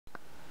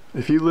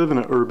If you live in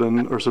an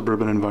urban or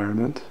suburban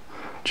environment,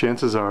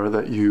 chances are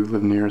that you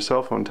live near a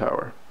cell phone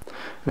tower.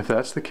 If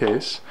that's the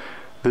case,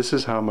 this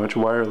is how much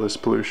wireless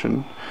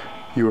pollution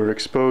you are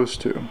exposed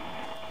to.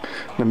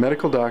 Now,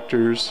 medical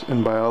doctors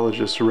and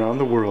biologists around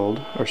the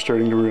world are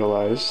starting to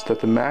realize that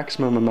the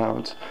maximum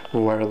amount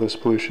of wireless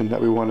pollution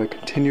that we want to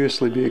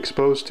continuously be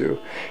exposed to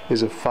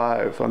is a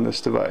 5 on this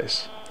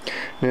device.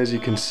 And as you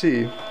can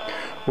see,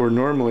 we're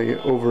normally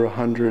over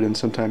 100 and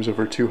sometimes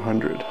over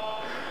 200.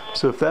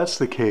 So if that's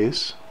the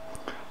case,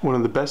 one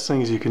of the best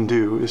things you can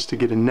do is to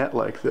get a net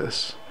like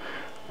this,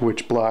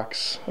 which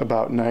blocks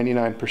about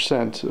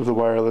 99% of the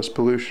wireless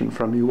pollution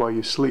from you while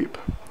you sleep.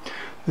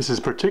 This is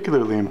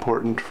particularly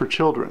important for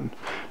children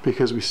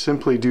because we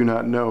simply do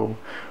not know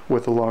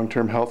what the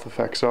long-term health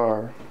effects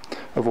are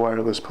of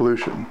wireless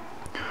pollution.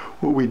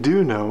 What we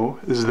do know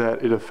is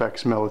that it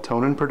affects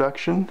melatonin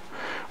production,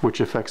 which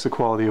affects the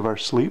quality of our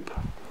sleep.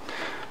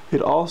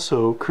 It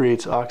also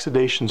creates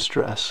oxidation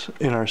stress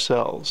in our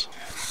cells.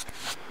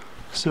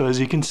 So as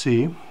you can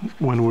see,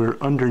 when we're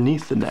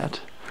underneath the net,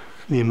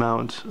 the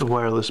amount of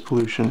wireless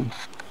pollution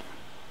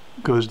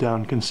goes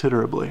down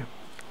considerably.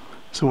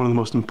 So one of the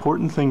most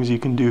important things you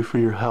can do for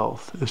your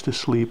health is to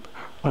sleep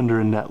under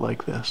a net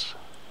like this.